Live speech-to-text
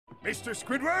Mr.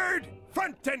 Squidward,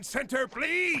 front and center,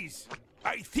 please!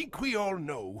 I think we all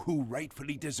know who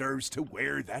rightfully deserves to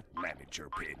wear that manager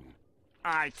pin.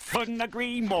 I couldn't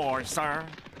agree more, sir.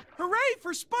 Hooray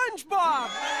for SpongeBob!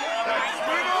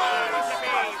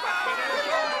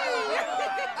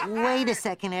 Wait a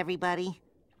second, everybody.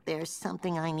 There's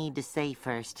something I need to say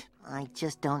first. I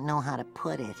just don't know how to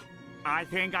put it. I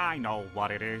think I know what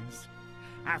it is.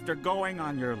 After going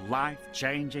on your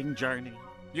life-changing journey,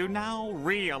 you now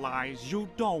realize you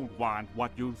don't want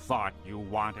what you thought you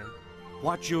wanted.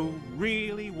 What you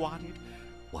really wanted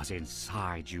was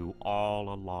inside you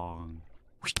all along.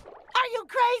 Are you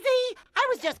crazy? I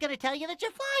was just gonna tell you that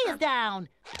your fly is down.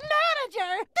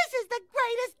 Manager, this is the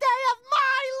greatest day of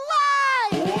my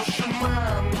life! Ocean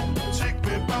man, take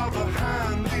me by the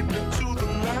hand, lead me to the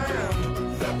land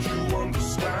that you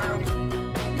understand.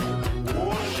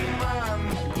 Ocean man,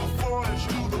 the voyage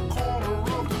to the corner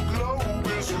of the globe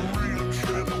is a real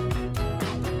trip.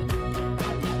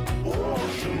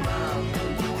 Ocean man,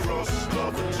 the crust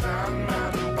of a tan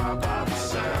man by the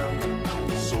sand,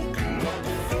 soaking up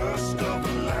the thirst of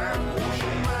the land.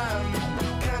 Ocean man,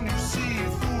 can you see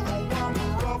through the wonder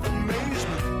of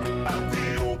amazement at the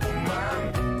open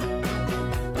mind?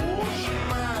 Ocean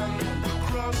man, the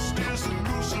crust is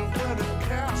elusive when it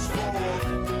casts forth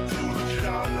to the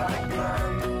childlike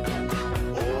mind.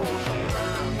 Ocean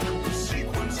man, the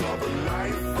sequence of a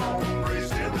life form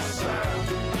raised in the sand,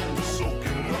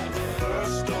 soaking up the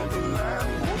thirst of the land.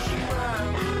 Ocean man.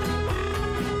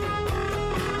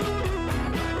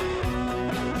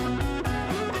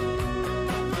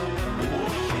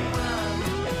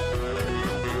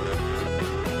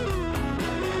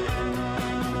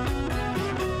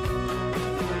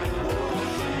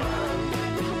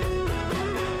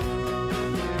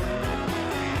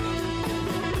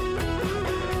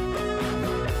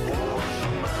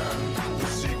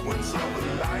 Sequence of a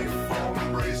life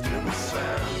form raised in the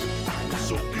sand,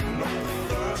 soaking up the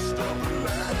thirst of the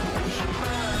land.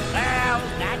 Well,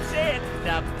 that's it.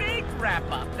 The big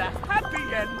wrap-up, the happy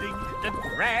ending, the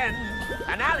grand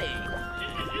finale.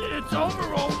 It's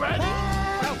over already.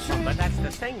 Well, but that's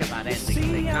the thing about endings.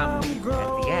 They come at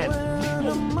the end. Can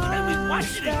we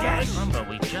watch it again? Remember,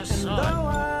 we just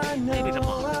saw it. Maybe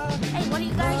tomorrow. Hey, what are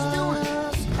you guys doing?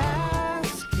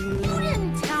 You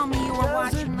didn't tell me you were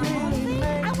watching the movie.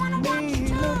 I want to watch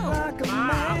too.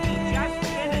 Ma, we just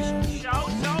finished the show,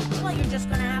 so... Well, you're just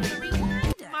going to have to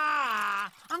rewind it. Ma!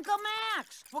 Uncle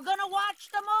Max, we're going to watch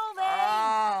the movie.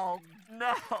 Oh,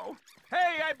 no.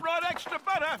 Hey, I brought extra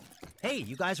butter. Hey,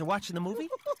 you guys are watching the movie?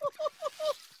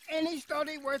 Any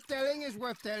story worth telling is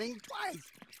worth telling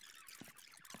twice.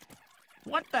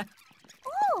 What the...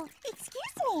 Oh,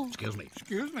 excuse me.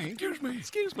 Excuse me. Excuse me.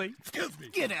 Excuse me. Excuse me. Excuse me.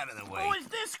 Get out of the way. Who is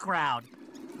this crowd?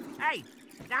 Hey,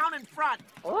 down in front.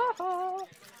 Go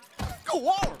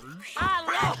ours.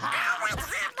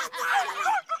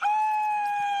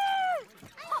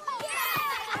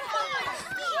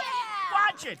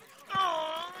 Watch it.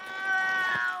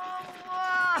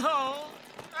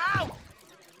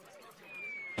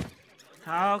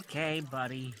 Okay,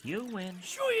 buddy, you win.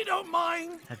 Sure you don't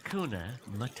mind? Hakuna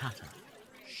Matata.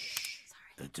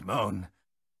 Timon,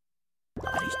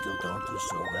 I still don't do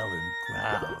so well in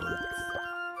crowds.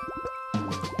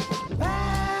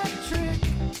 Patrick,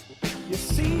 you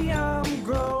see I'm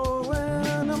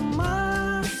growing a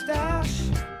mustache,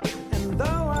 and though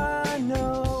I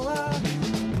know I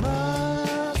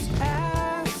must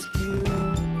ask you,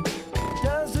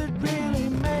 does it really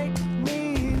make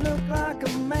me look like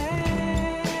a man?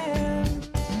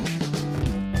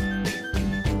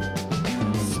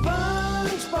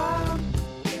 SpongeBob,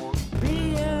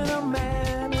 being a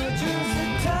manager's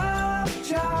a tough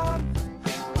job.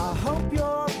 I hope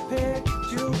your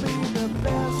picture will be the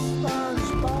best sponge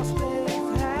boss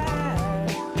they've had.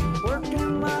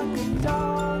 Working like a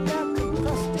dog at the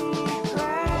Krusty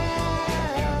Krab.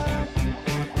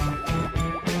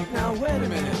 Now wait a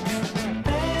minute.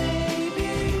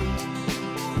 Maybe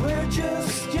we're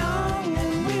just young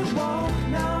and we won't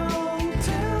know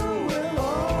till we're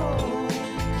old.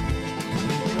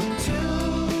 We're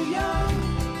too young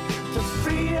to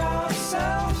free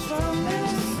ourselves from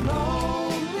this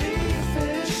lonely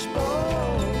fishbowl.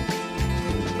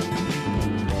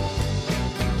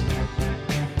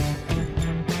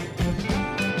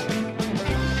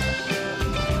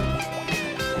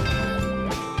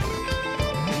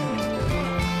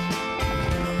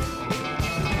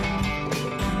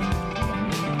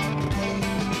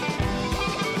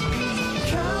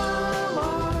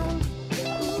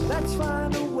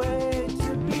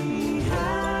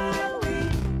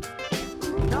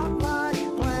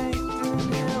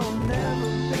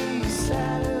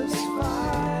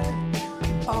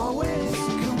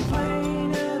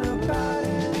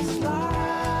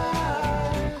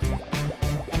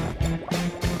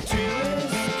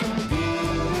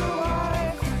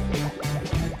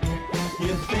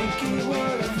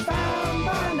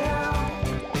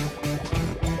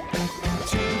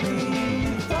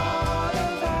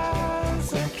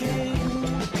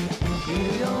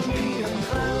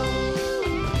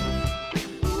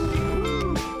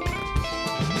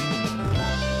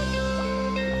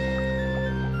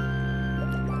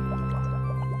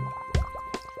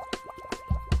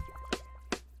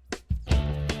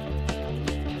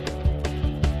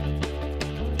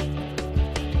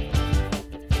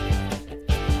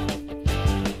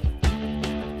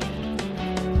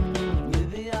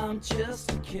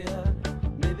 just a kid.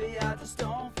 Maybe I just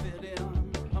don't fit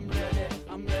in. I'm ready,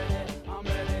 I'm ready, I'm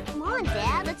ready. Come on,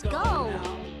 Dad, let's go.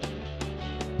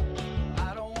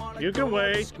 You can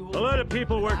wait. A lot of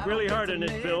people work really hard in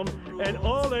this film, and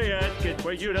all they ask is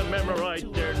for you to memorize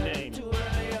their names. Well,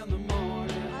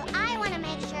 I want to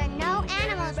make sure no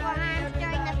animals were harmed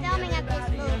during the filming of this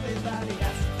movie.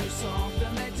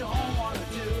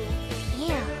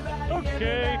 Yeah.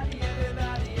 Okay.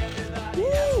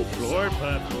 Woo! Floor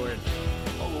popcorn.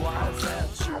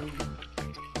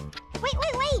 Wait.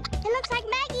 It looks like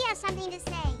Maggie has something to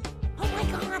say. Oh my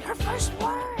God, her first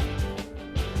word.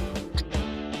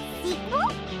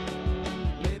 Sequel?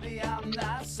 Maybe I'm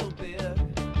not so big.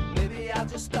 Maybe I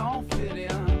just don't fit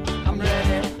in. I'm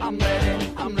ready, I'm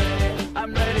ready, I'm ready,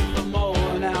 I'm ready for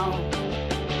more now.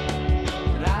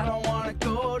 But I don't want to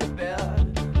go to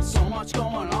bed. So much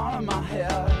going on in my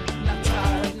head. Not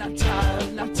tired, not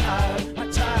tired, not tired,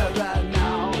 not tired right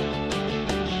now.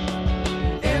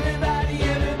 Everybody,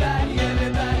 everybody,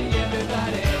 everybody,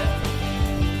 everybody.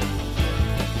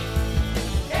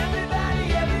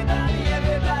 Everybody, everybody,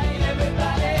 everybody,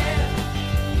 everybody.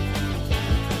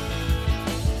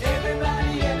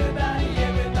 Everybody, everybody,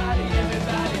 everybody,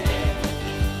 everybody.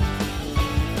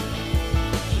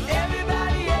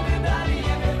 Everybody, everybody,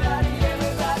 everybody,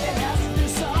 everybody has to do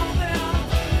something.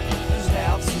 Just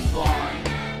have some fun.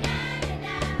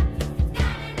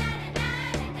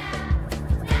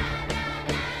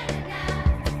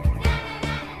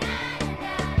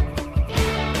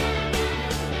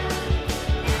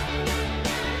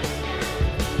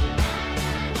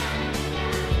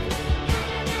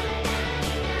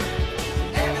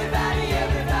 Everybody,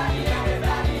 everybody,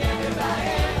 everybody,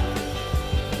 everybody.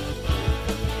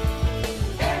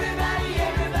 Everybody,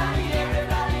 everybody,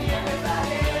 everybody,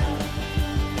 everybody.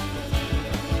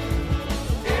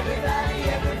 Everybody,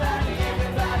 everybody,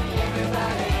 everybody,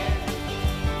 everybody.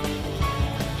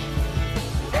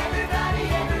 Everybody,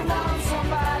 everyone,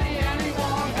 somebody,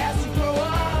 anyone has to grow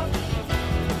up.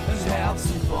 Let's have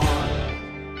some fun.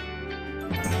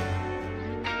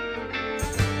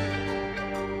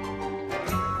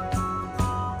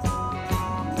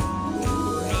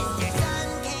 Mr. Sun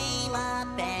came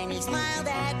up and he smiled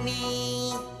at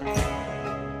me.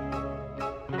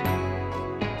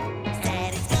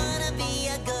 Said it's gonna be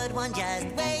a good one, just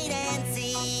wait and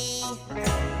see.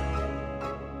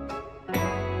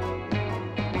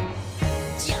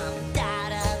 Jumped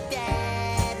out of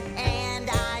bed and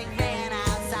I ran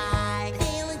outside,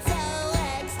 feeling so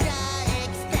extra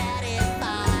ecstatic.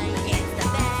 It's the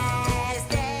best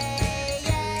day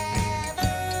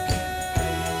ever.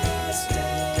 It's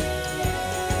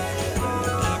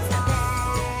the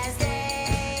best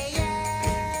day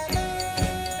ever.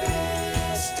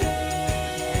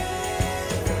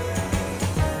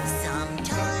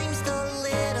 Sometimes the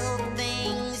little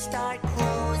things start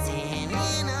closing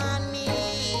in on me.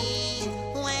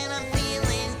 When I'm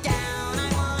feeling down, I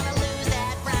wanna lose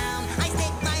that frown. I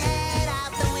stick my head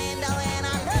out the window and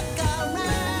I look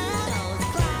around. Those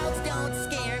clouds don't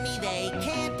scare me, they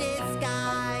can't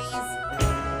disguise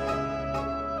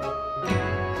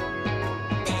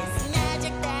this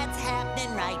magic that's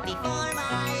happening right before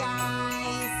my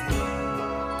eyes.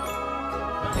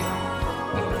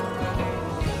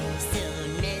 Soon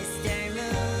Mr.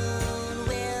 Moon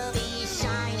will be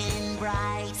shining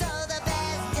bright, so the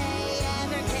best day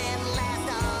ever can last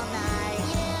all night.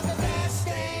 Yeah, the best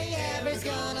day ever's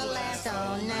gonna last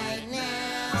all night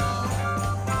now.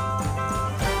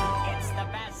 It's the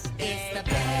best day. It's the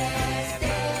best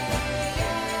day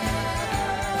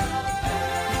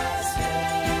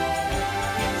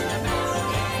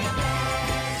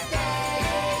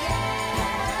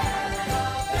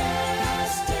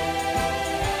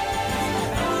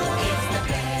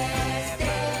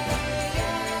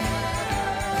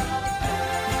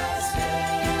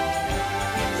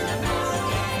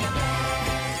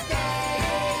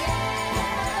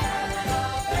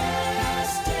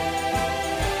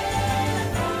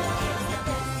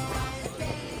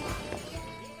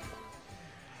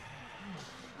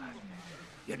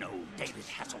You know, David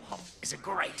Hasselhoff is a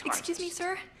great artist. Excuse me,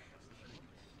 sir?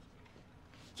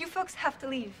 You folks have to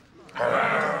leave.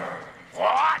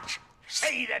 What?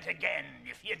 Say that again,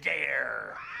 if you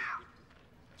dare.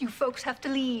 You folks have to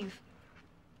leave.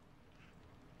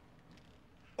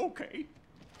 Okay.